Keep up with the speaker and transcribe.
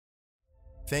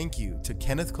Thank you to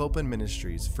Kenneth Copeland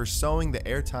Ministries for sowing the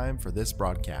airtime for this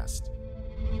broadcast.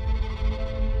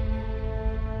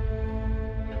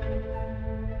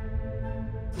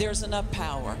 There's enough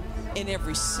power in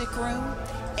every sick room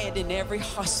and in every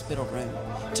hospital room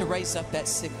to raise up that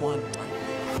sick one.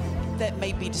 That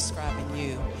may be describing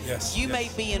you. You may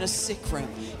be in a sick room.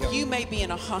 You may be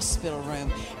in a hospital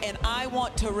room. And I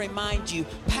want to remind you,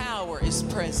 power is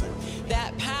present.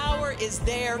 That power is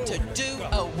there to do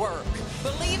a work.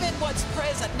 Believe in what's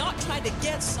present, not trying to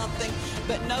get something,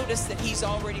 but notice that He's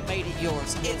already made it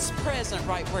yours. It's present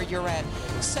right where you're at.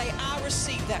 Say, I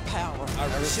receive that power. I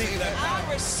receive that power.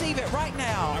 I receive it right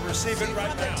now. I receive it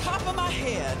right now. From the top of my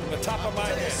head. The top of my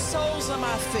head. The soles of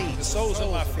my feet. The soles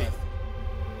of my feet.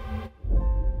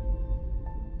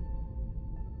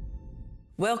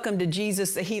 Welcome to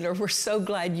Jesus the Healer. We're so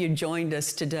glad you joined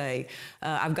us today.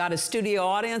 I've got a studio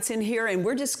audience in here, and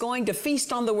we're just going to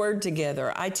feast on the Word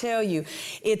together. I tell you,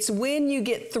 it's when you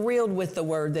get thrilled with the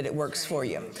Word that it works for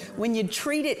you. When you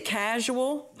treat it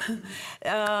casual,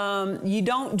 you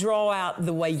don't draw out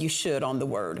the way you should on the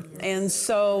Word. And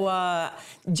so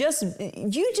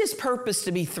you just purpose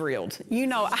to be thrilled. You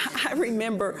know, I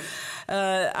remember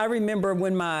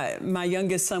when my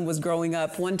youngest son was growing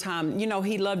up, one time, you know,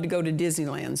 he loved to go to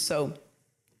Disneyland. So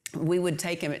we would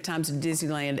take him at times to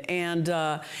Disneyland. And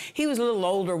he was a little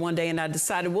older one day, and I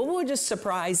decided, well, we'll just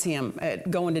surprise him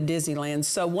at going to Disneyland.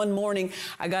 So one morning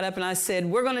I got up and I said,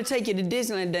 we're going to take you to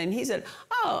Disneyland today. And he said,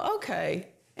 oh, okay.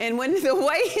 And when the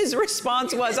way his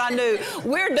response was, I knew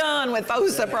we're done with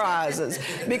those surprises,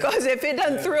 because if it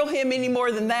doesn't thrill him any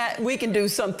more than that, we can do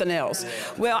something else.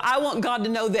 Well, I want God to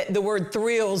know that the word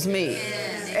thrills me.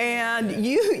 And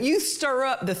you stir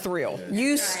up the thrill.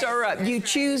 You stir up. You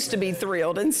choose to be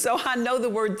thrilled. And so I know the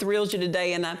word thrills you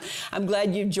today, and I'm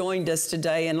glad you joined us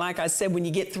today. And like I said, when you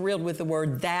get thrilled with the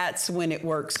word, that's when it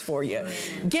works for you.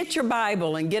 Get your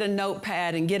Bible and get a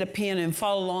notepad and get a pen and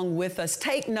follow along with us.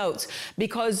 Take notes,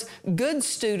 because good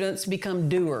students become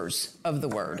doers of the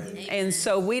word. And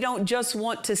so we don't just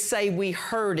want to say we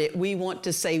heard it, we want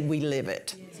to say we live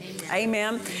it.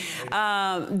 Amen.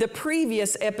 The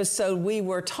previous episode, we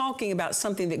were talking about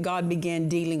something that God began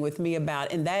dealing with me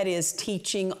about, and that is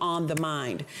teaching on the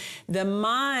mind. The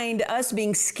mind, us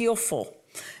being skillful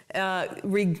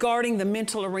regarding the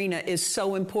mental arena, is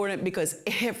so important, because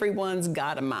everyone's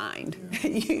got a mind.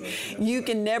 You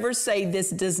can never say this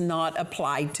does not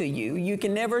apply to you. You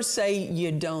can never say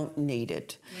you don't need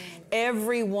it.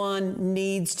 Everyone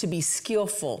needs to be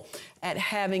skillful at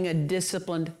having a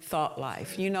disciplined thought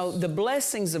life. You know, the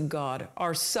blessings of God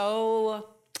are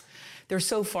they're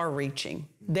so far-reaching.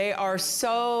 They are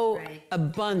so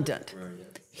abundant.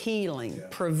 Healing,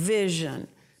 provision,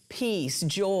 peace,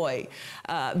 joy,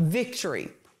 victory,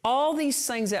 all these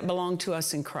things that belong to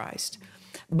us in Christ.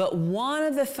 But one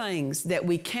of the things that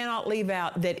we cannot leave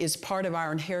out that is part of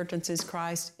our inheritance is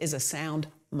Christ is a sound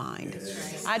mind.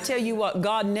 I tell you what,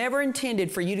 God never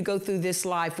intended for you to go through this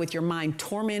life with your mind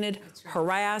tormented,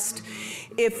 harassed.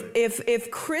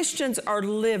 If Christians are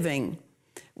living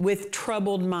with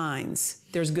troubled minds,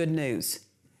 there's good news.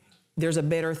 There's a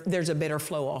better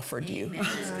flow offered you.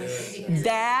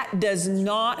 That does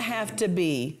not have to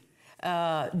be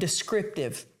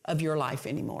descriptive of your life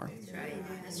anymore.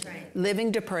 That's right.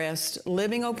 Living depressed,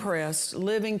 living oppressed,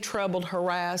 living troubled,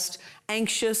 harassed,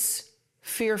 anxious,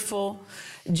 fearful,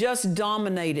 just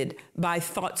dominated by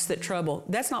thoughts that trouble.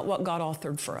 That's not what God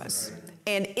authored for us.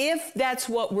 And if that's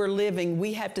what we're living,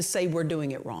 we have to say we're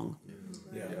doing it wrong.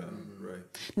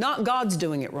 Not God's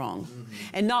doing it wrong,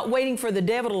 and not waiting for the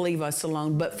devil to leave us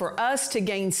alone, but for us to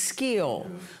gain skill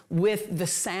with the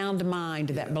sound mind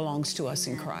that belongs to us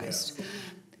in Christ.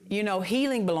 You know,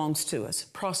 healing belongs to us.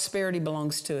 Prosperity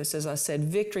belongs to us. As I said,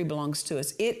 victory belongs to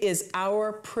us. It is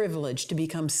our privilege to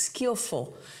become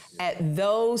skillful at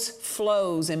those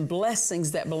flows and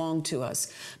blessings that belong to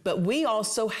us. But we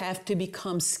also have to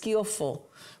become skillful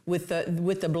with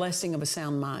the blessing of a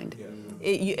sound mind.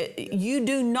 You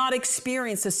do not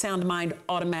experience a sound mind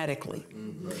automatically.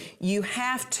 You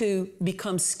have to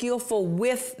become skillful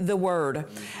with the Word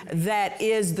that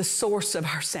is the source of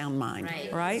our sound mind,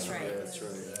 right? That's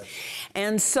right.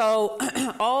 And so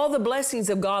all the blessings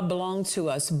of God belong to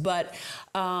us, but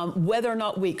whether or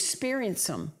not we experience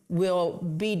them will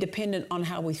be dependent on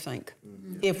how we think.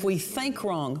 If we think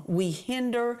wrong, we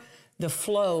hinder the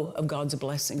flow of God's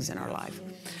blessings in our life.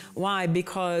 Why?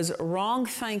 Because wrong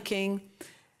thinking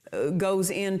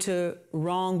goes into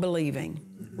wrong believing.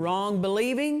 Wrong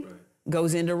believing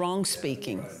goes into wrong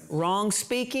speaking. Wrong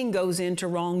speaking goes into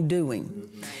wrong doing.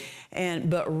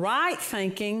 But right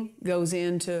thinking goes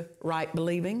into right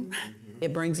believing.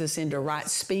 It brings us into right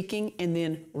speaking and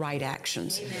then right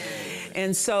actions.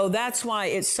 And so that's why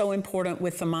it's so important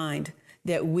with the mind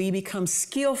that we become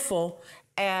skillful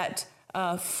at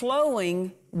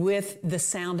flowing with the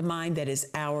sound mind that is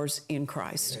ours in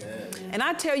Christ. And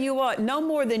I tell you what, no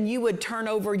more than you would turn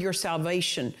over your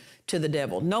salvation to the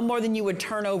devil, no more than you would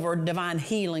turn over divine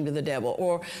healing to the devil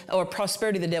or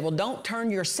prosperity to the devil. Don't turn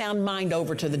your sound mind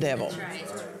over to the devil.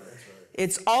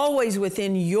 It's always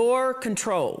within your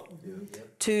control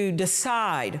to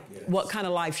decide what kind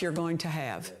of life you're going to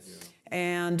have.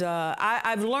 And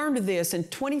I've learned this in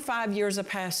 25 years of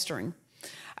pastoring.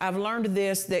 I've learned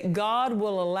this, that God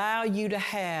will allow you to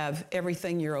have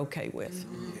everything you're okay with.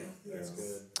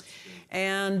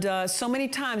 And so many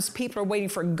times people are waiting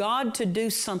for God to do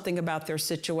something about their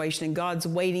situation, and God's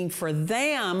waiting for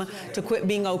them to quit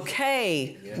being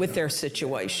okay with their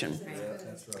situation.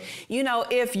 You know,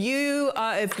 if you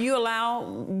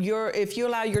allow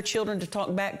your children to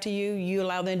talk back to you, you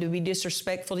allow them to be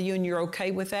disrespectful to you, and you're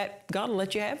okay with that, God will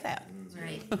let you have that.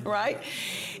 Right?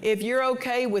 If you're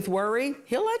okay with worry,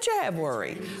 He'll let you have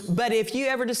worry. But if you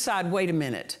ever decide, wait a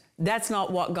minute, that's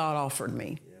not what God offered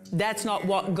me. That's not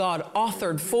what God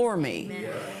authored for me.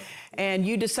 And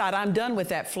you decide, I'm done with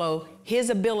that flow, His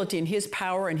ability and His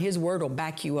power and His word will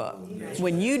back you up.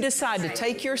 When you decide to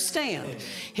take your stand,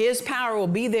 His power will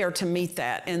be there to meet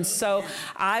that. And so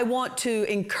I want to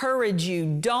encourage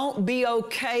you, don't be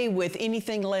okay with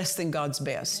anything less than God's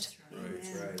best.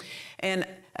 And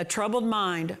a troubled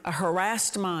mind, a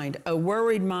harassed mind, a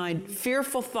worried mind,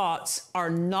 fearful thoughts are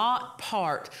not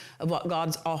part of what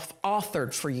God's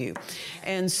authored for you.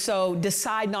 And so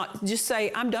decide not, just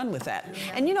say, I'm done with that.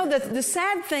 And you know, the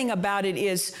sad thing about it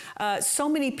is so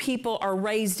many people are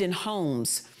raised in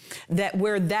homes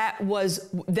where that was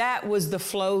the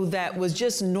flow that was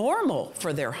just normal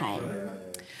for their home.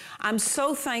 I'm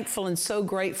so thankful and so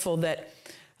grateful that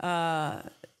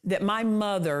my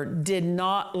mother did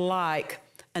not like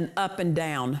an up and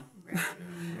down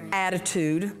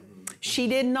attitude. She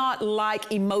did not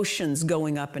like emotions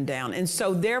going up and down. And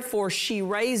so therefore she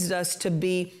raised us to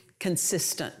be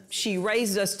consistent. She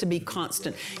raised us to be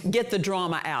constant. Get the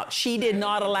drama out. She did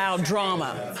not allow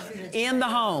drama in the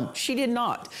home. She did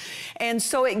not. And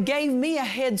so it gave me a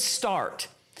head start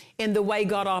in the way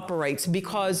God operates,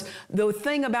 because the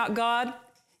thing about God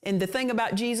and the thing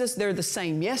about Jesus, they're the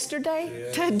same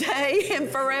yesterday, today, and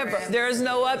forever. There's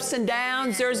no ups and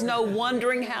downs. There's no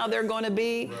wondering how they're going to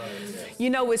be.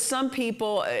 You know, with some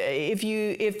people, if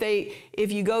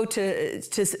you go to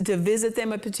visit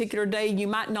them a particular day, you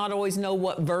might not always know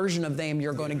what version of them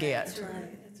you're going to get.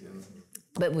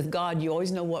 But with God, you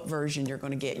always know what version you're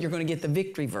going to get. You're going to get the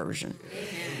victory version.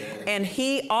 And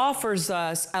He offers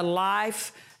us a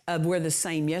life of we're the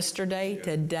same yesterday,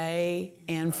 today,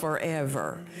 and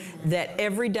forever. That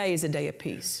every day is a day of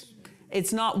peace.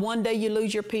 It's not one day you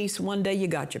lose your peace, one day you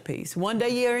got your peace. One day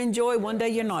you're in joy, one day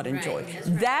you're not in joy.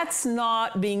 That's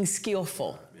not being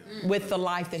skillful with the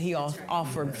life that He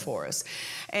offered for us.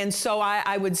 And so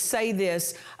I would say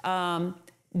this,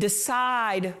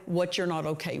 decide what you're not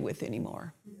okay with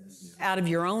anymore. Out of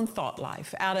your own thought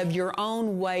life, out of your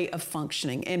own way of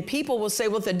functioning. And people will say,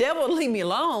 well, if the devil would leave me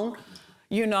alone,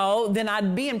 you know, then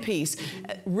I'd be in peace.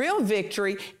 Real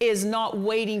victory is not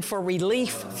waiting for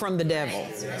relief from the devil.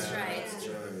 That's right.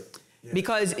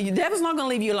 Because the devil's not going to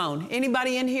leave you alone.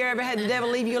 Anybody in here ever had the devil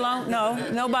leave you alone? No,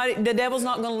 nobody. The devil's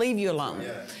not going to leave you alone.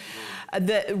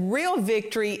 The real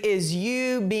victory is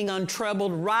you being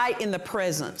untroubled right in the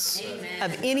presence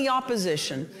of any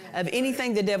opposition, of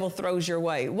anything the devil throws your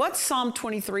way. What's Psalm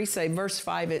 23 say? Verse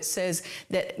 5, it says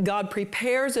that God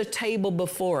prepares a table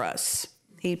before us.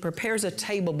 He prepares a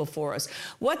table before us.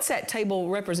 What's that table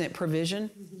represent?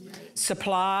 Provision,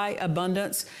 supply,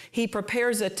 abundance. He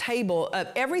prepares a table of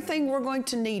everything we're going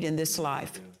to need in this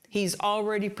life. He's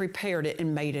already prepared it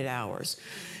and made it ours.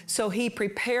 So He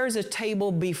prepares a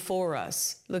table before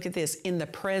us. Look at this, in the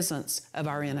presence of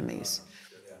our enemies.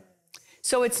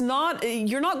 So it's not,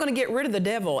 you're not going to get rid of the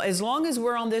devil. As long as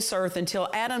we're on this earth, until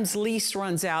Adam's lease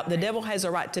runs out, the devil has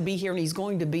a right to be here, and he's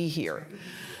going to be here.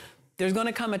 There's going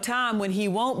to come a time when he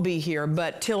won't be here,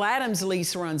 but till Adam's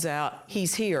lease runs out,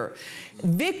 he's here.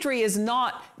 Victory is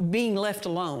not being left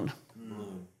alone.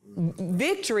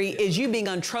 Victory is you being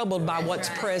untroubled by what's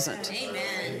present.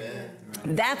 Amen.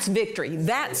 That's victory.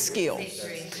 That's skill.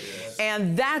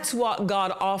 And that's what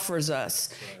God offers us.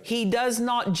 He does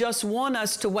not just want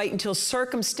us to wait until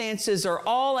circumstances are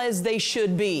all as they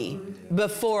should be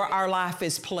before our life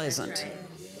is pleasant.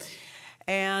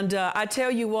 And I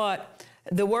tell you what,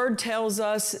 the Word tells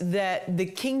us that the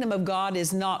kingdom of God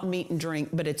is not meat and drink,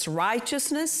 but it's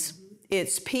righteousness,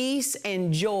 it's peace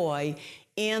and joy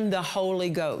in the Holy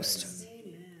Ghost.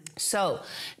 So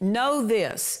know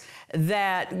this,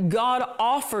 that God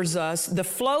offers us the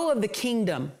flow of the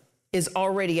kingdom is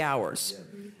already ours.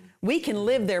 We can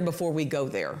live there before we go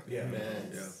there.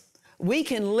 We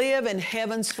can live in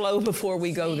heaven's flow before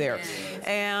we go there.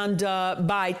 And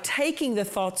by taking the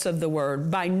thoughts of the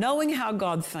Word, by knowing how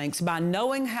God thinks, by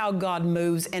knowing how God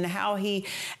moves and how He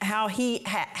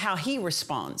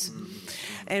responds,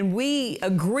 and we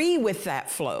agree with that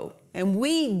flow, and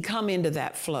we come into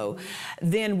that flow,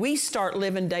 then we start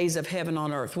living days of heaven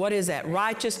on earth. What is that?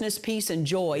 Righteousness, peace, and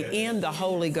joy in the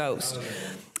Holy Ghost.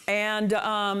 And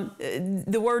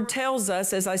the Word tells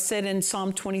us, as I said in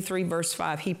Psalm 23, verse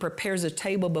 5, He prepares a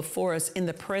table before us in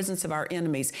the presence of our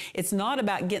enemies. It's not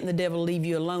about getting the devil to leave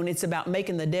you alone. It's about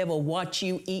making the devil watch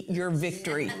you eat your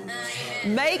victory.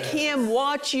 Make him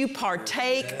watch you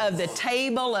partake of the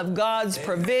table of God's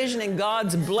provision and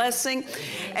God's blessing.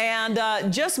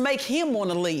 And just make him want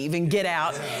to leave and get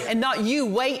out, and not you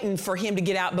waiting for him to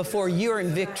get out before you're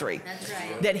in victory. That's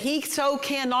right. That he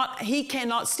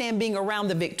cannot stand being around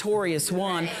the victorious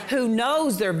one who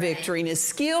knows their victory and is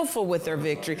skillful with their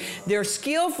victory. They're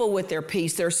skillful with their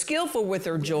peace. They're skillful with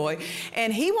their joy.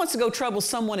 And he wants to go trouble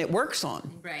someone it works on.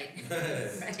 Right.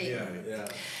 Right.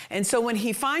 And so when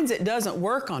he finds it doesn't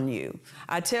work on you,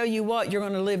 I tell you what, you're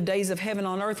going to live days of heaven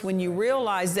on earth when you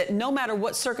realize that no matter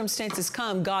what circumstances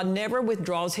come, God never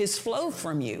withdraws his flow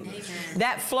from you. Amen.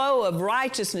 That flow of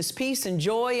righteousness, peace, and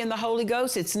joy in the Holy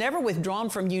Ghost, it's never withdrawn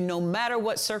from you no matter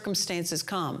what circumstances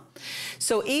come.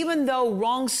 So even though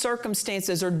wrong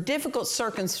circumstances or difficult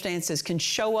circumstances can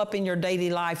show up in your daily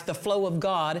life, the flow of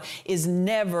God is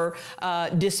never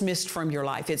dismissed from your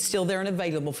life. It's still there and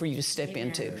available for you to step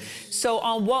into. So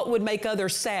on what would make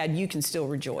others sad, you can still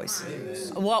rejoice.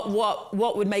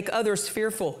 What would make others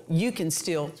fearful, you can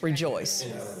still rejoice.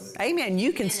 Amen.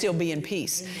 You can still be in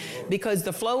peace because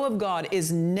the flow of God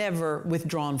is never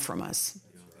withdrawn from us.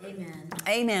 Amen.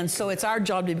 Amen. So it's our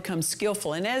job to become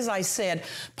skillful. And as I said,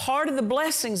 part of the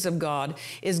blessings of God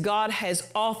is God has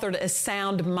authored a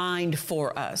sound mind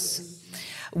for us.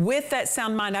 With that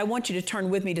sound mind, I want you to turn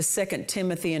with me to 2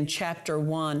 Timothy in chapter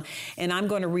 1, and I'm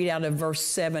going to read out of verse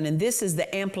 7, and this is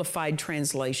the Amplified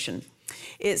Translation.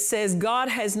 It says, God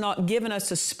has not given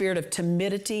us a spirit of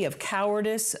timidity, of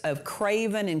cowardice, of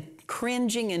craven and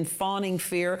cringing and fawning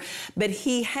fear, but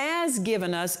he has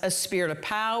given us a spirit of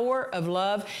power, of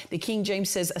love. The King James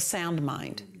says a sound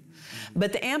mind.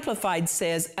 But the Amplified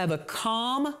says of a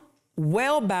calm,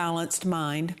 well-balanced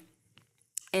mind,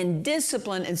 and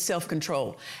discipline and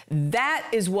self-control. That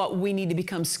is what we need to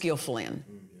become skillful in.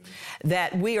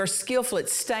 That we are skillful at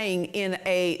staying in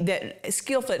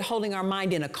skillful at holding our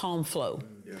mind in a calm flow.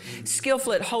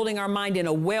 Skillful at holding our mind in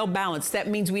a well-balanced. That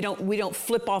means we don't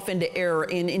flip off into error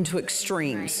and into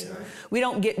extremes. We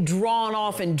don't get drawn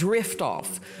off and drift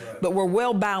off, but we're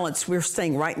well-balanced. We're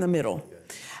staying right in the middle.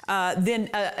 Then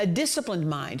a disciplined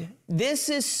mind. This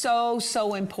is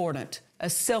so important. A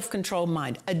self-controlled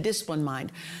mind, a disciplined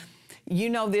mind. You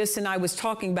know this, and I was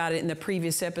talking about it in the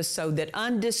previous episode, that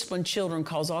undisciplined children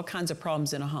cause all kinds of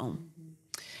problems in a home.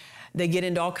 They get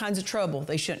into all kinds of trouble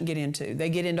they shouldn't get into. They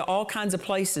get into all kinds of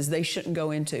places they shouldn't go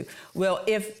into. Well,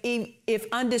 if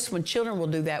undisciplined children will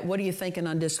do that, what do you think an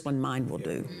undisciplined mind will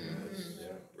do?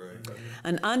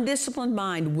 An undisciplined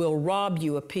mind will rob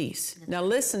you of peace. Now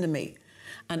listen to me.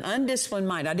 An undisciplined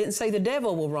mind, I didn't say the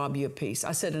devil will rob you of peace.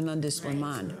 I said an undisciplined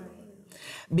mind.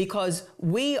 Because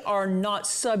we are not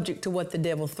subject to what the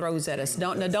devil throws at us.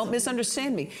 Don't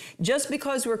misunderstand me. Just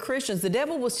because we're Christians, the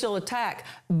devil will still attack,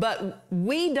 but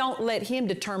we don't let him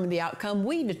determine the outcome.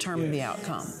 We determine the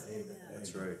outcome.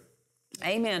 That's right.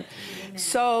 Amen.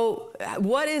 So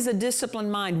what is a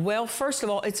disciplined mind? Well, first of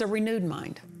all, it's a renewed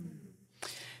mind.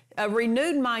 A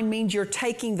renewed mind means you're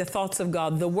taking the thoughts of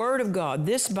God, the Word of God,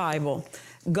 this Bible.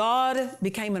 God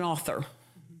became an author,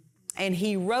 and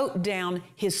he wrote down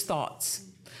his thoughts.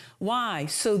 Why?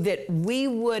 So that we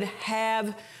would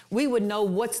know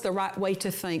what's the right way to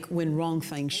think when wrong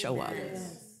things show up.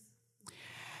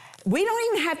 We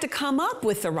don't even have to come up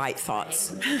with the right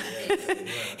thoughts.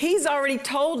 He's already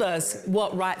told us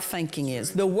what right thinking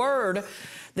is. The Word,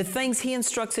 the things he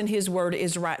instructs in his Word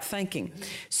is right thinking.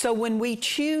 So when we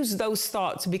choose those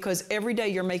thoughts, because every day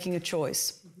you're making a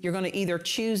choice, you're going to either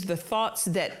choose the thoughts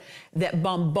that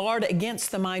bombard against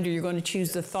the mind, or you're going to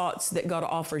choose the thoughts that God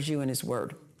offers you in his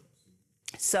Word.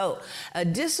 So a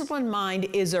disciplined mind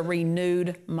is a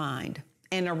renewed mind,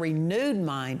 and a renewed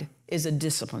mind is a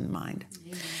disciplined mind.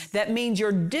 That means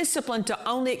you're disciplined to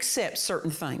only accept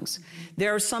certain things.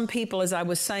 There are some people, as I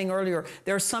was saying earlier,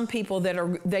 there are some people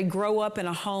they grow up in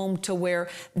a home to where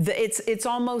it's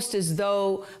almost as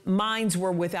though minds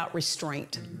were without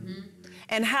restraint.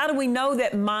 And how do we know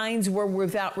that minds were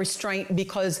without restraint?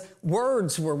 Because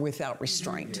words were without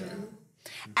restraint.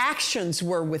 Actions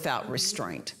were without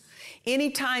restraint.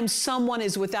 Anytime someone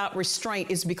is without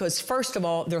restraint, it's because, first of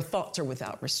all, their thoughts are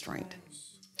without restraint.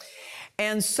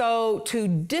 And so to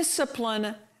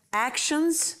discipline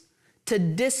actions, to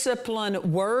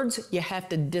discipline words, you have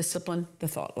to discipline the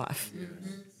thought life.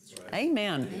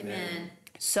 Amen. Amen.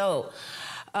 So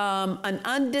an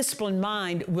undisciplined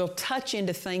mind will touch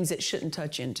into things it shouldn't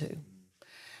touch into.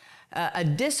 A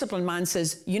disciplined mind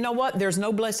says, you know what? There's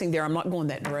no blessing there. I'm not going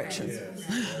that direction.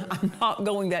 I'm not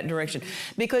going that direction.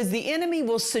 Because the enemy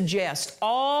will suggest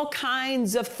all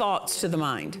kinds of thoughts to the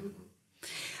mind.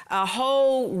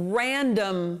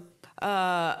 Random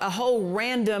thought,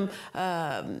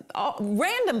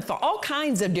 all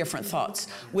kinds of different thoughts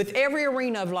with every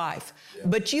arena of life.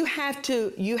 But you have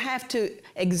to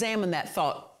examine that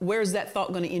thought. Where's that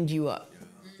thought going to end you up?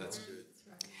 That's good.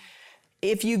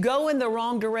 If you go in the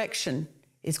wrong direction,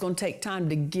 it's going to take time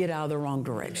to get out of the wrong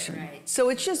direction. Right. So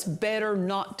it's just better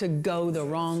not to go the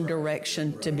wrong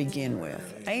direction to begin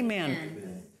with.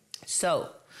 Amen.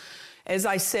 So, as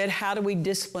I said, how do we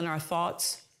discipline our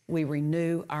thoughts? We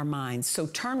renew our minds. So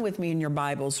turn with me in your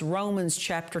Bibles, Romans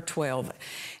chapter 12,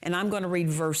 and I'm going to read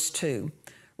verse 2.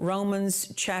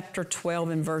 Romans chapter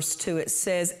 12 and verse 2, it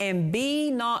says, "And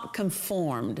be not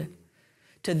conformed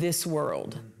to this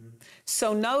world."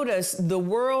 So notice the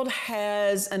world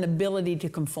has an ability to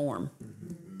conform.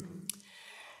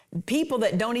 People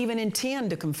that don't even intend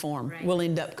to conform will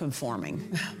end up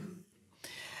conforming.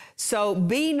 So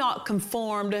be not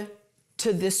conformed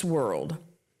to this world,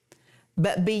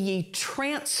 but be ye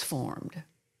transformed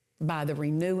by the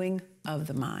renewing of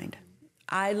the mind.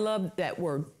 I love that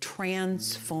word,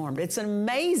 transformed. It's an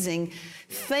amazing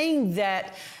thing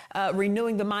that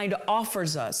renewing the mind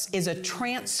offers us, is a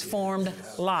transformed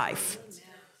life.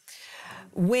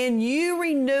 When you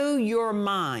renew your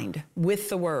mind with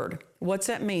the Word, what's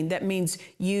that mean? That means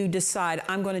you decide,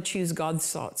 I'm going to choose God's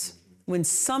thoughts. When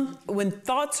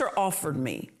thoughts are offered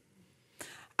me,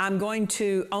 I'm going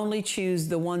to only choose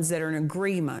the ones that are in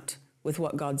agreement with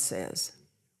what God says.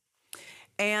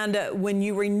 And when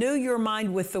you renew your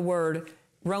mind with the Word,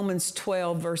 Romans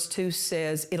 12 verse 2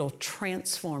 says it'll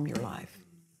transform your life.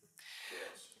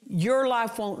 Your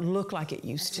life won't look like it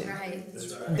used to.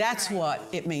 That's what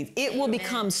it means. It will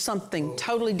become something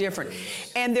totally different.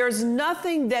 And there's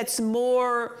nothing that's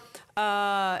more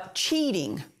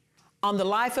cheating on the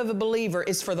life of a believer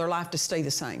is for their life to stay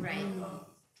the same.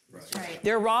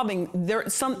 They're robbing,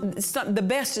 the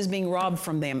best is being robbed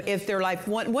from them. If their life,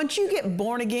 once you get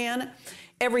born again,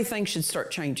 everything should start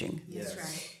changing.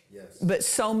 But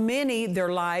so many,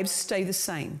 their lives stay the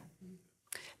same.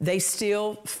 They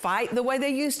still fight the way they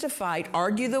used to fight,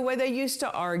 argue the way they used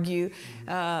to argue,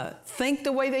 think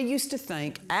the way they used to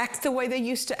think, act the way they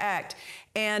used to act.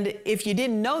 And if you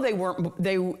didn't know they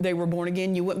were born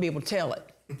again, you wouldn't be able to tell it.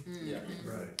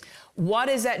 What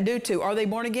does that do to? Are they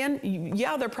born again?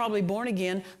 Yeah, they're probably born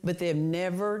again, but they've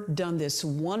never done this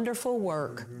wonderful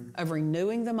work of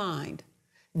renewing the mind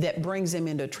that brings them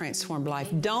into a transformed life.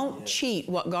 Don't cheat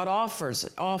what God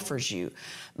offers you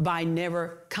by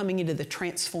never coming into the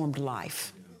transformed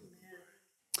life.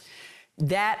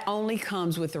 That only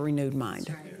comes with a renewed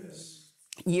mind.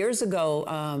 Years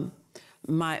ago,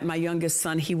 my youngest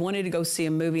son, he wanted to go see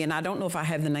a movie, and I don't know if I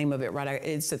have the name of it right.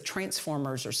 It's the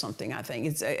Transformers or something, I think.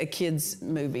 It's a kid's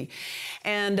movie.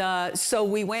 And so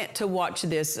we went to watch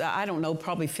this, I don't know,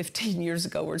 probably 15 years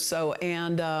ago or so.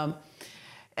 And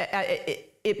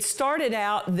it started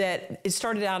out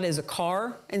as a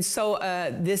car. And so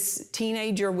this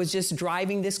teenager was just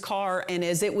driving this car, and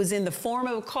as it was in the form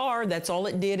of a car, that's all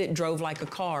it did. It drove like a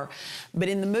car. But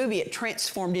in the movie, it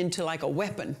transformed into like a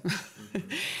weapon.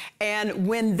 And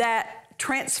when that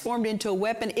transformed into a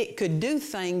weapon, it could do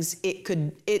things it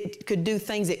could do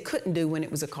things it couldn't do when it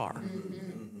was a car.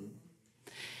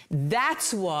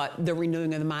 That's what the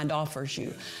renewing of the mind offers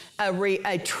you.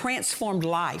 A transformed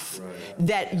life,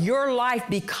 that your life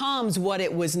becomes what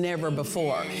it was never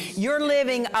before. You're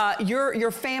living,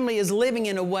 your family is living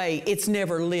in a way it's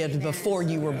never lived before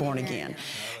you were born again.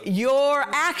 Your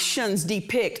actions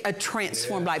depict a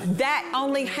transformed life. That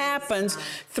only happens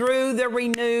through the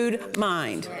renewed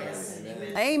mind.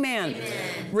 Amen.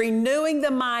 Renewing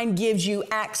the mind gives you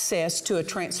access to a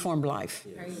transformed life.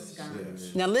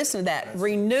 Now listen to that.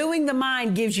 Renewing the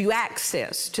mind gives you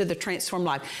access to the transformed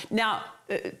life. Now,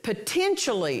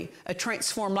 potentially a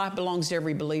transformed life belongs to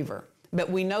every believer. But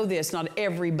we know this, not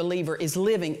every believer is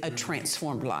living a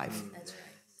transformed life. That's right.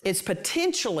 It's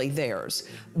potentially theirs,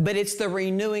 but it's the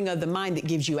renewing of the mind that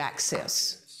gives you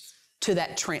access to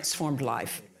that transformed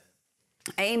life.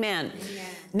 Amen. Amen.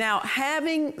 Now,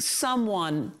 having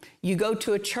someone, you go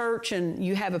to a church and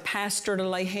you have a pastor to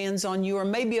lay hands on you, or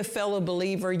maybe a fellow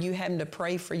believer, you have him to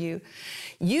pray for you.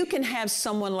 You can have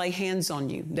someone lay hands on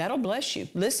you. That'll bless you.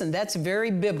 Listen, that's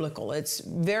very biblical. It's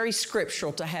very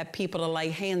scriptural to have people to lay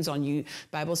hands on you. The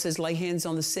Bible says, lay hands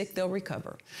on the sick, they'll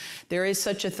recover. There is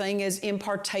such a thing as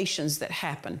impartations that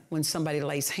happen when somebody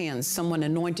lays hands. Someone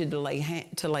anointed to lay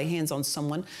hands on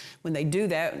someone. When they do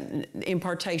that,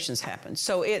 impartations happen.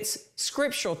 So it's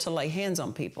scriptural to lay hands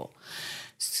on people.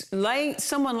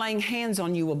 Someone laying hands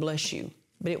on you will bless you,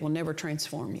 but it will never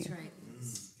transform you. That's right.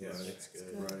 Yeah, that's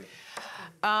good.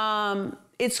 Right.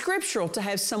 It's scriptural to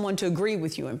have someone to agree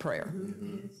with you in prayer.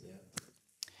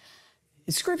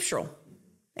 It's scriptural.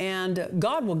 And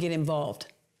God will get involved.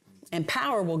 And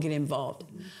power will get involved.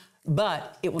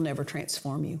 But it will never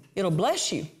transform you. It'll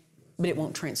bless you, but it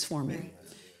won't transform you.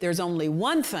 There's only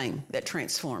one thing that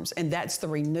transforms, and that's the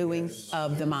renewing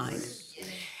of the mind.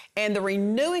 And the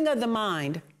renewing of the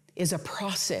mind is a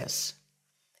process.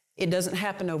 It doesn't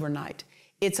happen overnight.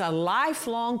 It's a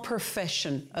lifelong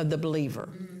profession of the believer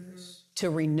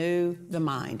to renew the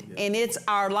mind. And it's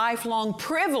our lifelong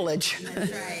privilege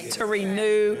to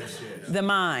renew the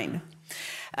mind.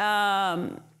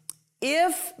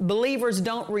 If believers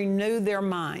don't renew their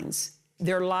minds,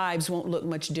 their lives won't look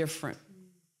much different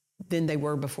than they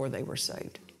were before they were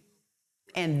saved.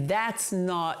 And that's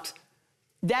not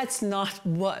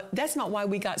why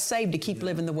we got saved, to keep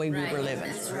living the way we were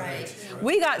living. That's right.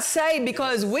 We got saved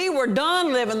because we were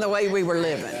done living the way we were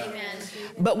living. Amen.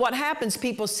 But what happens,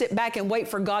 people sit back and wait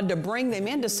for God to bring them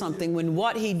into something, when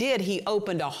what he did, he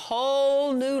opened a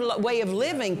whole new way of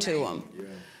living to them.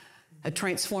 A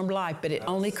transformed life, but it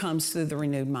only comes through the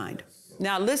renewed mind.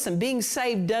 Now listen, being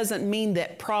saved doesn't mean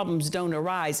that problems don't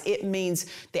arise. It means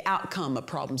the outcome of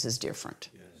problems is different.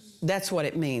 That's what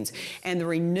it means. And the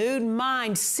renewed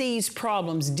mind sees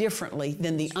problems differently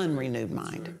than the unrenewed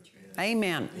mind.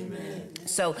 Amen. Amen.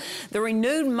 So the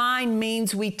renewed mind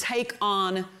means we take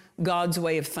on God's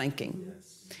way of thinking.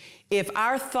 If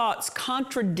our thoughts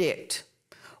contradict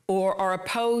or are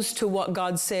opposed to what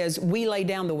God says, we lay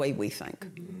down the way we think.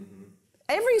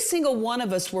 Every single one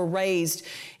of us were raised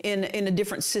in a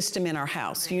different system in our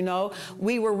house, you know.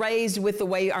 We were raised with the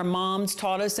way our moms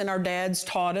taught us and our dads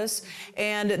taught us.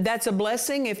 And that's a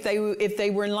blessing if they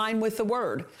were in line with the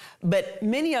Word. But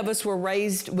many of us were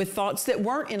raised with thoughts that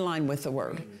weren't in line with the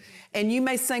Word. And you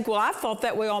may think, well, I've thought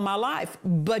that way all my life.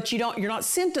 But you're not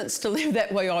sentenced to live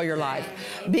that way all your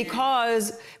life.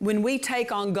 Because when we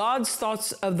take on God's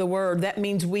thoughts of the Word, that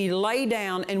means we lay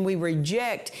down and we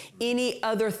reject any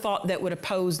other thought that would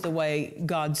oppose the way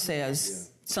God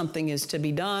says something is to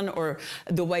be done, or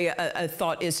the way a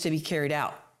thought is to be carried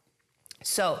out.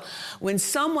 So when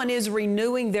someone is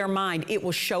renewing their mind, it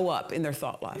will show up in their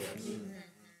thought life.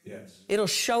 Yes. It'll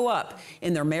show up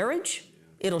in their marriage.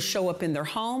 It'll show up in their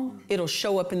home. It'll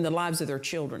show up in the lives of their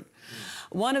children.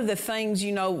 One of the things,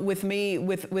 you know, with me,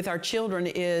 with our children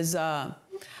is I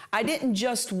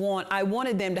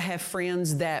wanted them to have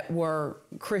friends that were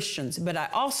Christians, but I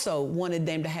also wanted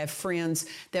them to have friends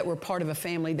that were part of a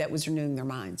family that was renewing their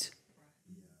minds.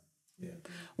 Yeah.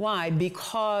 Why?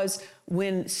 Because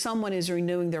when someone is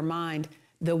renewing their mind,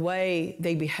 the way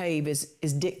they behave is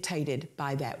dictated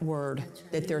by that word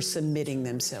that they're submitting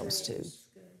themselves to.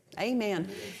 Amen.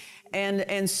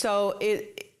 And so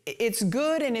it's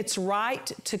good and it's right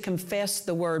to confess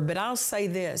the word, but I'll say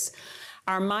this,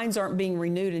 our minds aren't being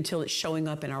renewed until it's showing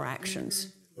up in our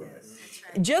actions.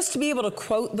 Just to be able to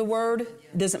quote the word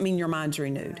doesn't mean your mind's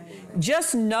renewed.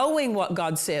 Just knowing what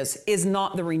God says is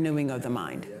not the renewing of the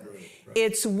mind.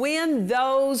 It's when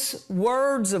those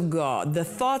words of God, the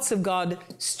thoughts of God,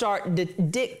 start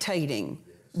dictating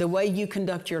the way you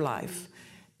conduct your life,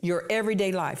 your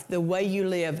everyday life, the way you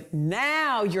live.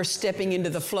 Now you're stepping into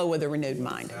the flow of the renewed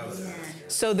mind.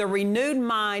 So the renewed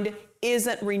mind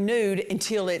isn't renewed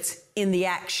until it's in the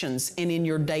actions and in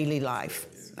your daily life.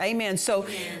 Amen. So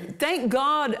thank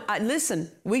God.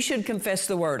 Listen, we should confess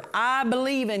the word. I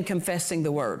believe in confessing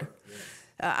the word.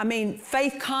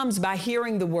 Faith comes by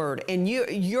hearing the word, and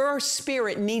your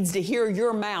spirit needs to hear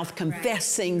your mouth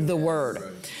confessing the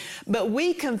word. But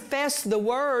we confess the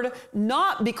word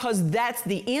not because that's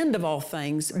the end of all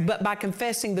things, but by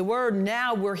confessing the word,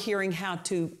 now we're hearing how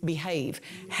to behave,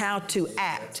 how to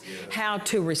act, how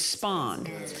to respond.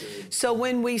 So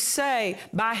when we say,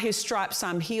 by his stripes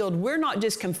I'm healed, we're not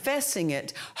just confessing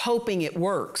it, hoping it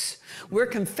works. We're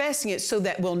confessing it so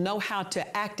that we'll know how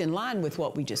to act in line with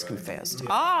what we just confessed.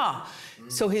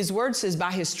 So his word says,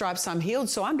 by his stripes I'm healed,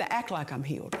 so I'm to act like I'm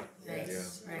healed.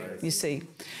 You see?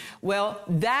 Well,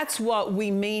 that's what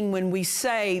we mean when we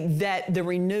say that the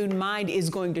renewed mind is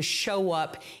going to show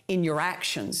up in your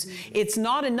actions. It's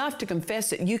not enough to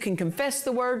confess it. You can confess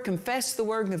the word, confess the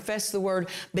word, confess the word,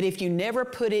 but if you never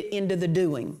put it into the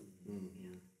doing,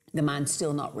 the mind's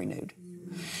still not renewed.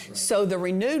 So the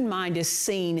renewed mind is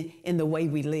seen in the way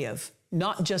we live,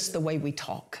 not just the way we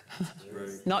talk,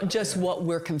 not just what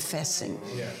we're confessing.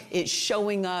 It's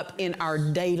showing up in our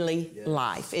daily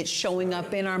life. It's showing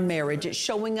up in our marriage. It's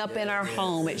showing up in our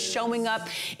home. It's showing up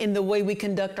in the way we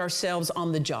conduct ourselves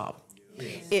on the job.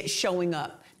 It's showing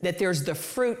up that there's the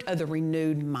fruit of the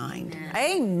renewed mind.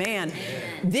 Amen.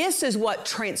 This is what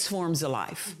transforms a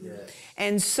life.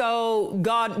 And so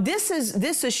God, this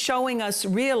is showing us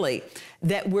really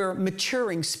that we're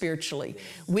maturing spiritually.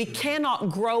 We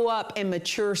cannot grow up and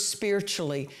mature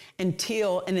spiritually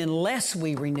until and unless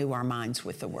we renew our minds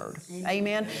with the Word.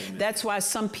 Amen. That's why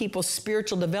some people's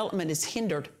spiritual development is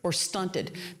hindered or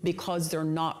stunted because they're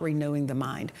not renewing the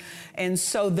mind. And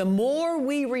so the more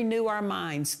we renew our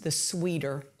minds, the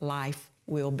sweeter life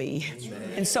will be.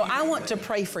 And so I want to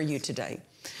pray for you today.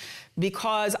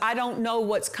 Because I don't know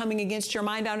what's coming against your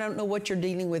mind. I don't know what you're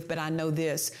dealing with, but I know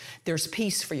this. There's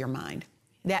peace for your mind.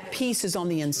 That peace is on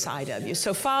the inside of you.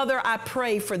 So, Father, I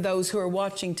pray for those who are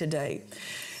watching today,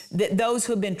 that those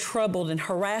who have been troubled and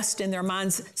harassed in their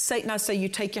minds, Satan, I say you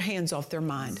take your hands off their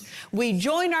mind. We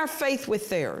join our faith with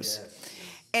theirs.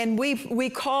 And we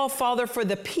call, Father, for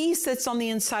the peace that's on the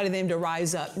inside of them to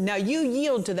rise up. Now, you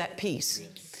yield to that peace.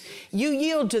 You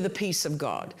yield to the peace of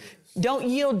God. Don't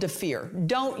yield to fear.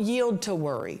 Don't yield to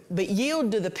worry, but yield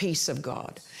to the peace of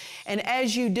God. And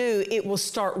as you do, it will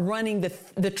start running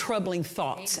the troubling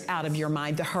thoughts out of your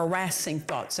mind, the harassing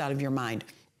thoughts out of your mind.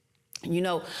 You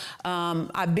know,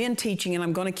 I've been teaching, and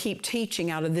I'm going to keep teaching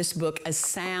out of this book, A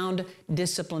Sound,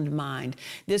 Disciplined Mind.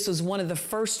 This was one of the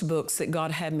first books that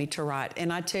God had me to write.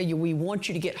 And I tell you, we want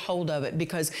you to get hold of it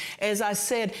because, as I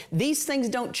said, these things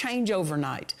don't change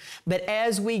overnight. But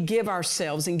as we give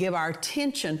ourselves and give our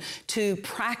attention to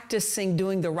practicing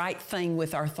doing the right thing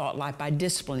with our thought life by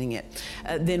disciplining it,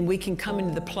 then we can come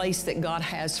into the place that God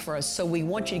has for us. So we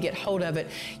want you to get hold of it.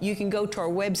 You can go to our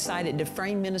website at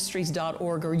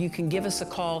dufresneministries.org, or you can give us a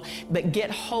call, but get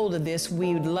hold of this.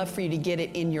 We would love for you to get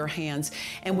it in your hands.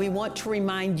 And we want to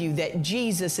remind you that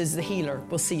Jesus is the healer.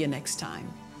 We'll see you next time.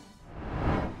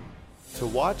 To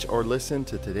watch or listen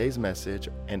to today's message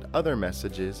and other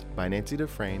messages by Nancy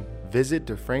Dufresne, visit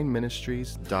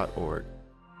DufresneMinistries.org.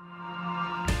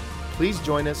 Please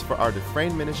join us for our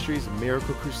Dufresne Ministries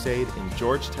Miracle Crusade in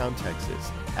Georgetown, Texas,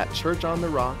 at Church on the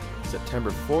Rock,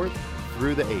 September 4th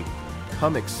through the 8th.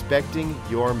 Come expecting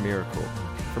your miracle.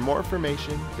 For more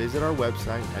information, visit our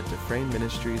website at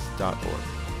DufresneMinistries.org.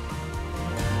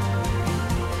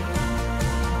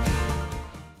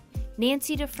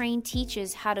 Nancy Dufresne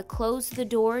teaches how to close the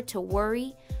door to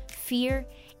worry, fear,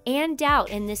 and doubt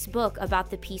in this book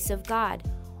about the peace of God.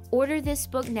 Order this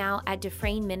book now at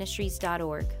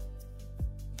DufresneMinistries.org.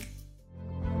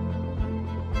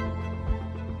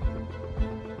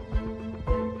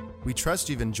 We trust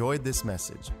you've enjoyed this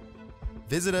message.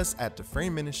 Visit us at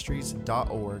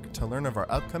DufresneMinistries.org to learn of our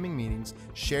upcoming meetings,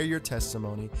 share your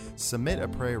testimony, submit a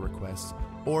prayer request,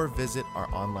 or visit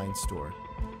our online store.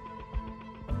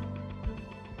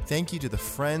 Thank you to the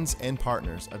friends and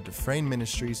partners of Dufresne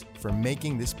Ministries for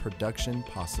making this production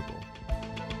possible.